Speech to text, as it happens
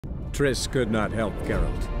Triss could not help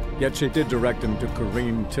Geralt, yet she did direct him to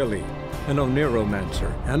Corrine Tilly, an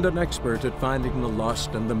Oniromancer and an expert at finding the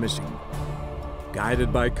lost and the missing.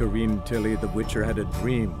 Guided by Corrine Tilly, the Witcher had a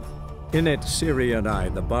dream. In it, Ciri and I,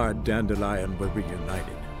 the bard Dandelion, were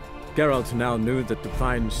reunited. Geralt now knew that to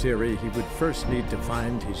find Ciri, he would first need to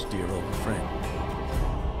find his dear old friend.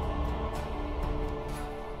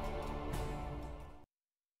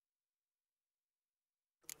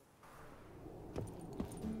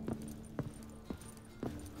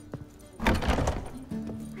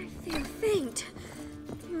 I feel faint.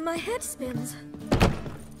 My head spins.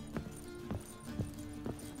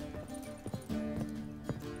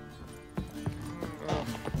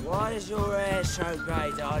 Why is your hair so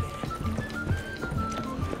grey, darling?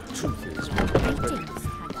 Truth is,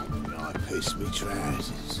 I pissed me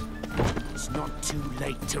trousers. It's not too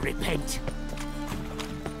late to repent.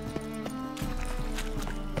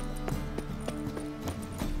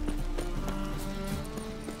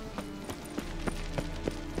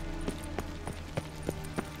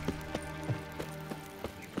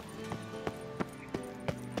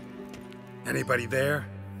 Anybody there?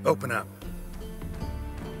 Open up.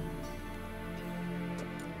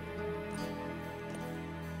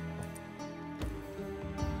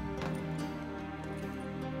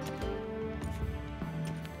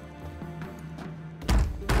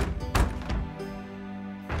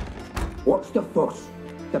 What's the fuss?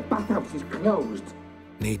 The bathhouse is closed.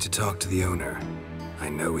 Need to talk to the owner. I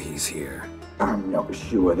know he's here. I'm not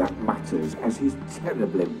sure that matters, as he's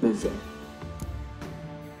terribly busy.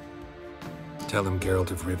 Tell him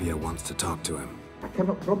Geralt of Rivia wants to talk to him. I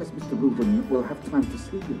cannot promise Mr. Reuben will have time to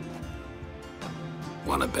see you.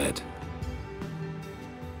 Want a bet?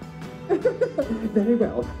 Very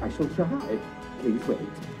well, I shall try. Please wait.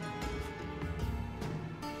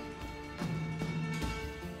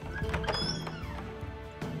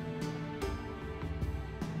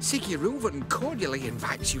 Siggy Reuven cordially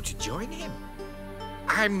invites you to join him.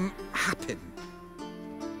 I'm happy.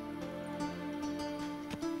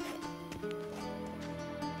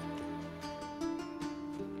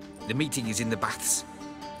 The meeting is in the baths.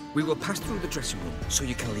 We will pass through the dressing room so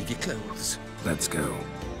you can leave your clothes. Let's go.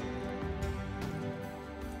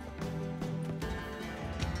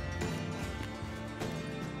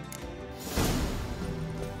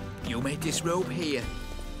 You may disrobe here.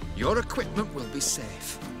 Your equipment will be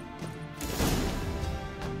safe.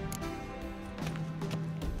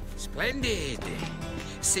 Splendid!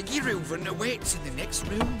 Siggy Reuven awaits in the next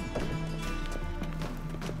room.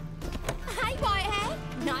 Hey, Whitehead!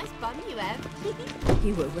 Nice bum you have.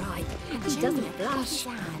 You were right. He doesn't blush.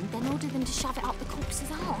 Sand, then ordered them to shove it up the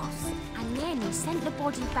corpse's arse. And then he sent the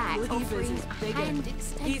body back, offering a hand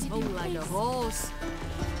extended He's full like a horse.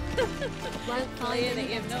 Won't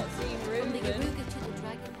Clearly you've not seen from the Reuben. Yaruga to the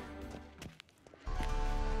dragon.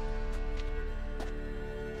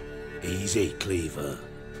 Easy, Cleaver.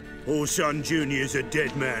 Orson Jr.'s a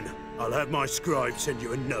dead man. I'll have my scribe send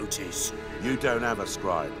you a notice. You don't have a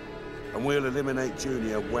scribe. And we'll eliminate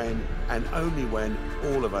Junior when, and only when,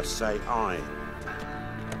 all of us say aye.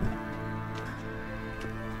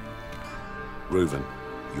 Reuven,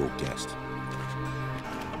 your guest.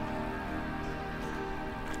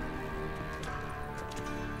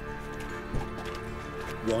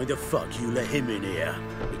 Why the fuck you let him in here?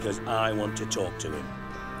 Because I want to talk to him.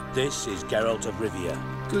 This is Geralt of Rivia.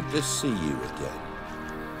 Good to see you again.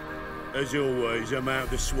 As always, I'm out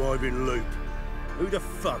the swiving loop. Who the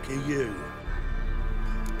fuck are you?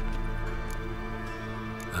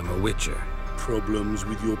 I'm a Witcher. Problems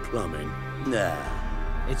with your plumbing? Nah,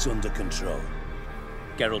 it's under control.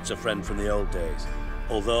 Geralt's a friend from the old days.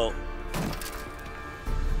 Although...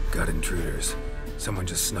 Got intruders. Someone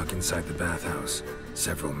just snuck inside the bathhouse.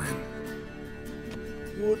 Several men.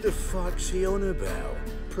 What the fuck's he on about?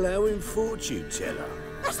 Ploughing fortune teller?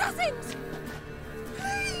 Assassins!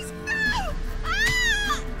 Please, no!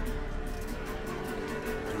 Ah!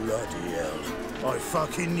 Bloody hell. I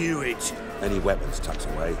fucking knew it. Any weapons tucked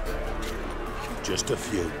away? Just a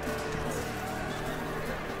few.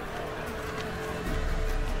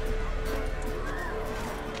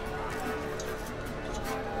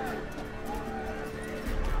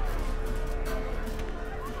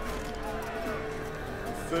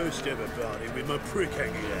 First ever party with my prick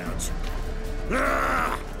hanging out.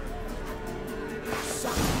 Ah!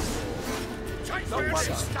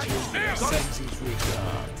 Sends his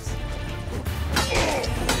regards.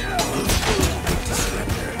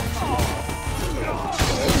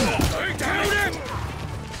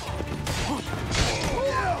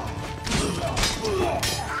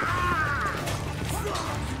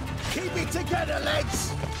 Keep it together,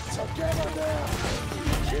 lads! Together now!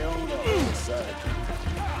 Killed side.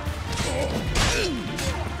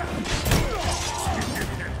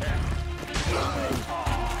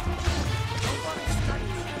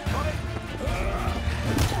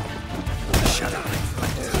 Shut up.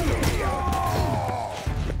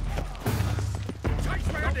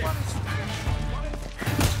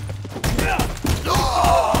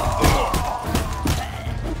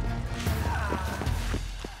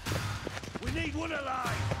 We need one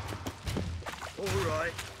alive. All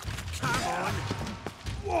right, come on.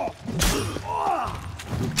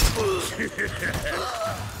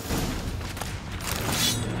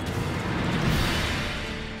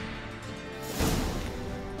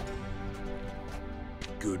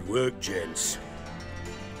 Good work, gents.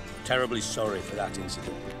 Terribly sorry for that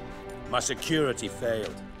incident. My security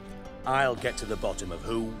failed. I'll get to the bottom of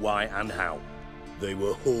who, why, and how. They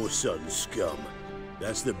were whoreson scum.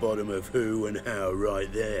 That's the bottom of who and how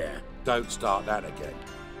right there. Don't start that again.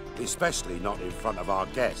 Especially not in front of our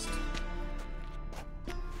guest.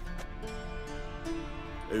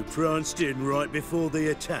 Who pranced in right before they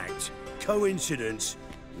attacked. Coincidence?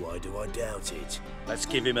 Why do I doubt it? Let's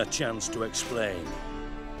give him a chance to explain.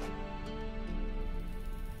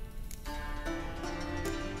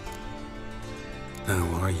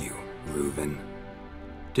 How are you, Reuven?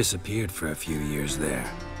 Disappeared for a few years there,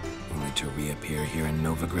 only to reappear here in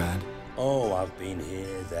Novigrad? Oh, I've been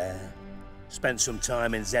here, there. Spent some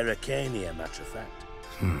time in Zerrikania, matter of fact.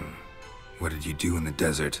 What did you do in the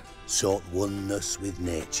desert? Sought oneness with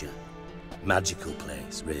nature. Magical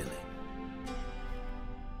place, really.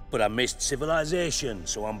 But I missed civilization,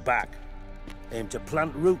 so I'm back. Aim to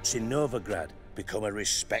plant roots in Novigrad, become a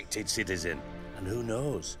respected citizen. And who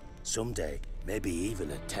knows, someday, maybe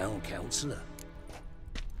even a town councillor.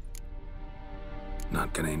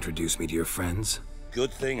 Not gonna introduce me to your friends?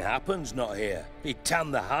 Good thing happens not here. He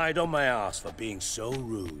tanned the hide on my arse for being so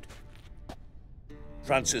rude.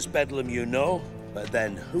 Francis Bedlam you know, but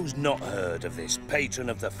then who's not heard of this patron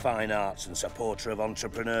of the fine arts and supporter of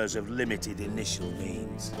entrepreneurs of limited initial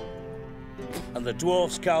means? And the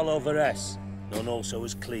dwarf's Carlo Veres, known also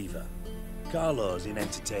as Cleaver. Carlo's in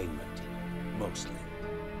entertainment, mostly.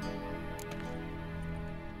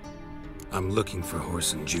 I'm looking for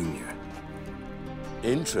Whoreson Jr.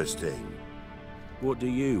 Interesting. What do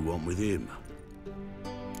you want with him?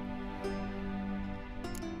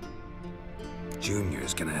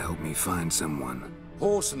 Junior's gonna help me find someone.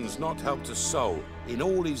 Whoreson's not helped a soul in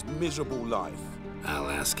all his miserable life. I'll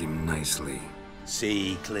ask him nicely.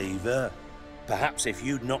 See, Cleaver? Perhaps if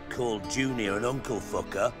you'd not called Junior an uncle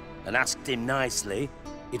fucker and asked him nicely,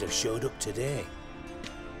 he'd have showed up today.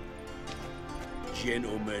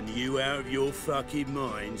 Gentlemen, you out of your fucking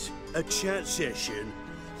minds? A chat session?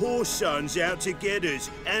 Whoreson's out to get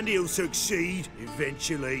us, and he'll succeed,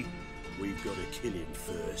 eventually. We've got to kill him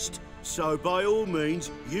first. So by all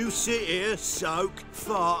means, you sit here, soak,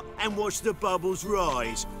 fart, and watch the bubbles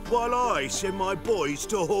rise, while I send my boys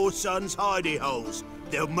to Whoreson's hidey holes.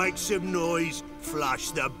 They'll make some noise,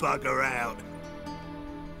 flush the bugger out.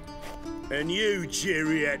 And you,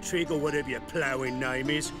 geriatric, or whatever your ploughing name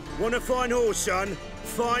is, want to find Whoreson?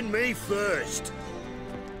 Find me first.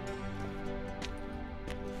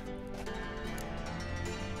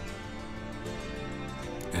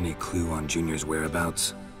 Any clue on Junior's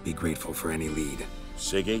whereabouts? Be grateful for any lead.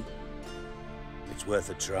 Siggy? It's worth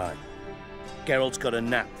a try. Geralt's got a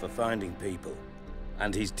knack for finding people.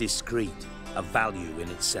 And he's discreet, a value in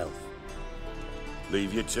itself.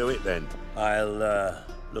 Leave you to it then. I'll,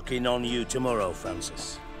 look in on you tomorrow,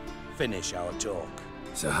 Francis. Finish our talk.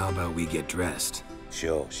 So how about we get dressed?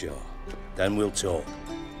 Sure. Then we'll talk.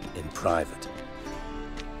 In private.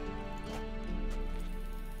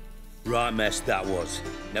 Right mess that was.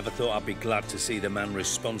 Never thought I'd be glad to see the man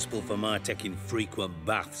responsible for my taking frequent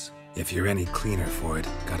baths. If you're any cleaner for it,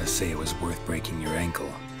 gotta say it was worth breaking your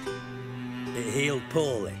ankle. It healed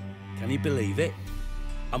poorly. Can you believe it?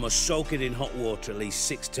 I must soak it in hot water at least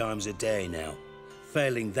 6 times a day now.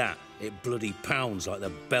 Failing that, it bloody pounds like the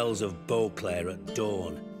bells of Beauclair at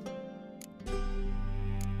dawn.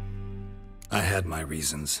 I had my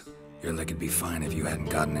reasons. Your leg would be fine if you hadn't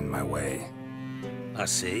gotten in my way. I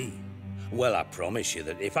see. Well, I promise you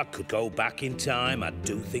that if I could go back in time, I'd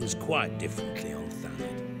do things quite differently on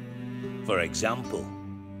Thanedd. For example,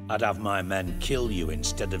 I'd have my men kill you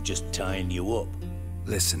instead of just tying you up.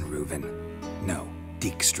 Listen, Reuven. No,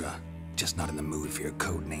 Dijkstra. Just not in the mood for your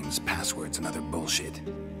code names, passwords, and other bullshit.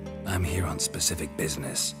 I'm here on specific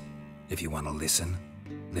business. If you want to listen,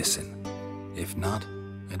 listen. If not,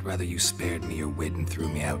 I'd rather you spared me your wit and threw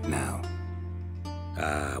me out now.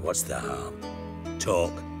 What's the harm?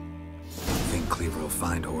 Talk. Think Cleaver will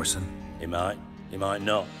find Whoreson? He might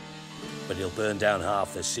not. but he'll burn down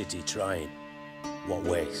half the city trying. What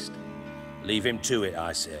waste? Leave him to it,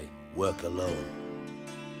 I say. Work alone.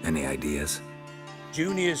 Any ideas?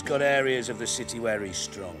 Junior's got areas of the city where he's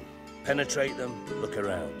strong. Penetrate them, look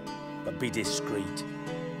around, but be discreet.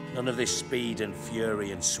 None of this speed and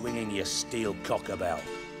fury and swinging your steel cock about.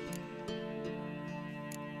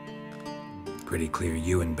 Pretty clear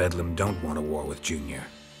you and Bedlam don't want a war with Junior.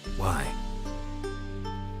 Why?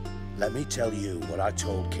 Let me tell you what I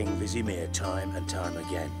told King Vizimir time and time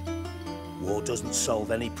again. War doesn't solve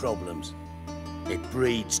any problems. It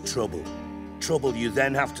breeds trouble. Trouble you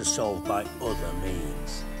then have to solve by other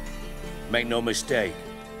means. Make no mistake,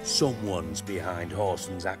 someone's behind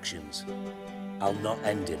Whoreson's actions. I'll not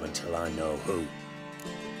end him until I know who.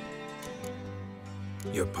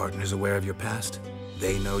 Your partner's aware of your past?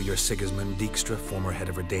 They know you're Sigismund Dijkstra, former head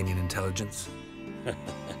of Redanian intelligence?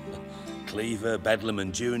 Cleaver, Bedlam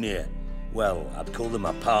and Junior. Well, I'd call them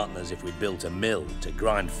my partners if we built a mill to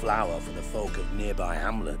grind flour for the folk of nearby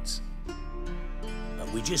hamlets.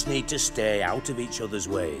 But we just need to stay out of each other's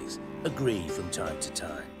ways, agree from time to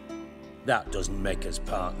time. That doesn't make us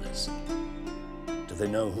partners. Do they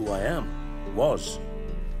know who I am? Was.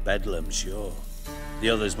 Bedlam, sure. The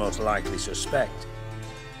others most likely suspect.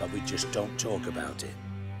 But we just don't talk about it.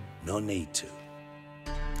 No need to.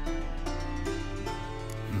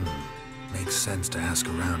 Makes sense to ask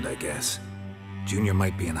around, I guess. Junior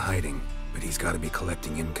might be in hiding, but he's got to be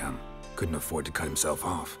collecting income. Couldn't afford to cut himself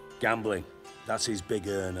off. Gambling. That's his big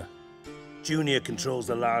earner. Junior controls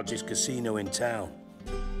the largest casino in town.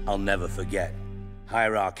 I'll never forget.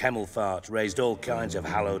 Hierarch Hemmelfart raised all kinds of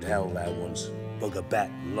hallowed hell there once. Bugger bet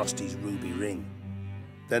and lost his ruby ring.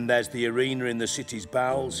 Then there's the arena in the city's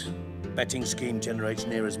bowels. Betting scheme generates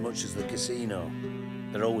near as much as the casino.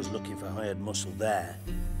 They're always looking for hired muscle there.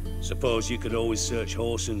 Suppose you could always search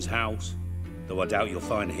Whoreson's house, though I doubt you'll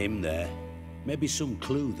find him there. Maybe some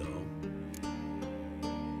clue, though.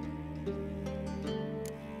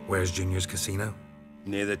 Where's Junior's casino?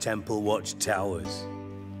 Near the Temple Watch Towers.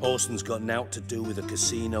 Whoreson's got nought to do with the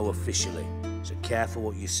casino officially, so careful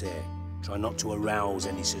what you say. Try not to arouse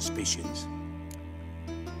any suspicions.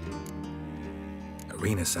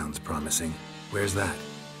 Arena sounds promising. Where's that?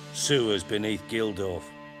 Sewers beneath Gildorf,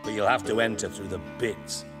 but you'll have to enter through the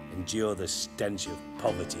bits, endure the stench of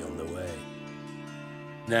poverty on the way.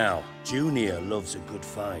 Now, Junior loves a good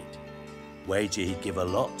fight. Wager he'd give a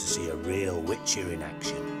lot to see a real Witcher in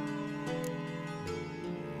action.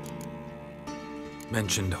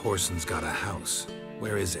 Mentioned Whoreson's got a house.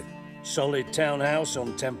 Where is it? Solid townhouse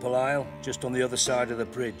on Temple Isle, just on the other side of the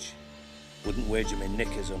bridge. Wouldn't wager me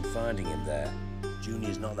knickers on finding him there.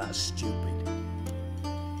 Junior's not that stupid.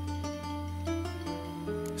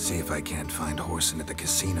 See if I can't find Whoreson at the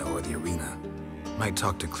casino or the arena. Might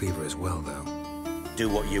talk to Cleaver as well, though. Do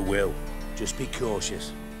what you will. Just be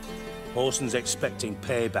cautious. Whoreson's expecting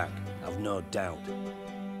payback, I've no doubt.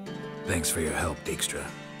 Thanks for your help, Dijkstra.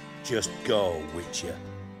 Just go, Witcher.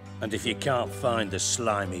 And if you can't find the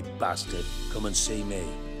slimy bastard, come and see me.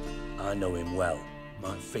 I know him well.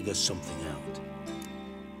 Might figure something out.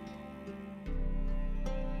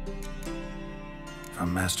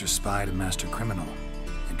 From Master Spy to Master Criminal.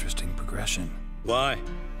 Interesting progression. Why?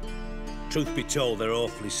 Truth be told, they're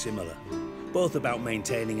awfully similar. Both about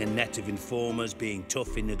maintaining a net of informers, being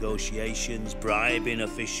tough in negotiations, bribing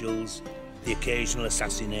officials, the occasional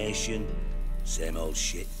assassination. Same old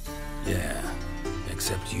shit. Yeah,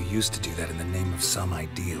 except you used to do that in the name of some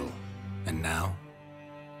ideal. And now?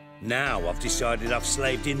 Now I've decided I've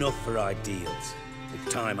slaved enough for ideals.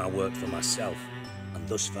 It's time I worked for myself. And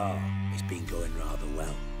thus far, it's been going rather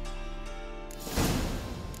well.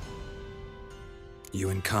 You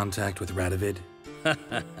in contact with Radovid?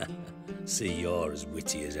 See, you're as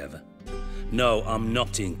witty as ever. No, I'm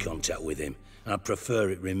not in contact with him. I'd prefer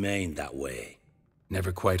it remained that way.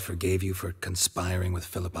 Never quite forgave you for conspiring with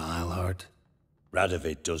Philippa Eilhart?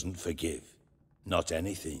 Radovid doesn't forgive. Not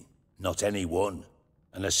anything. Not anyone.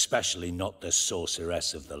 And especially not the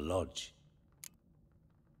sorceress of the lodge.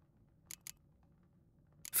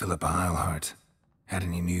 Philippa Eilhart. Had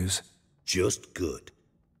any news? Just good.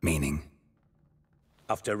 Meaning?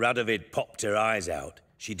 After Radovid popped her eyes out,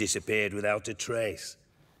 she disappeared without a trace.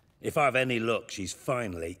 If I've any luck, she's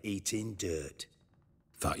finally eating dirt.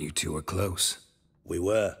 Thought you two were close. We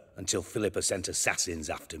were, until Philippa sent assassins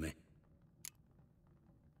after me.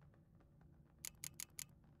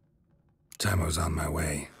 Time I was on my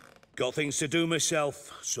way. Got things to do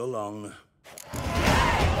myself. So long.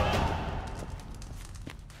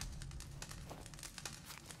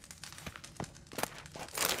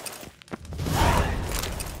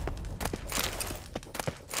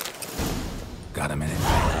 Got a minute?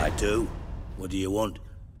 I do. What do you want?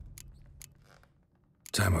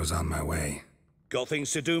 Time I was on my way. Got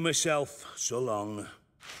things to do myself. So long.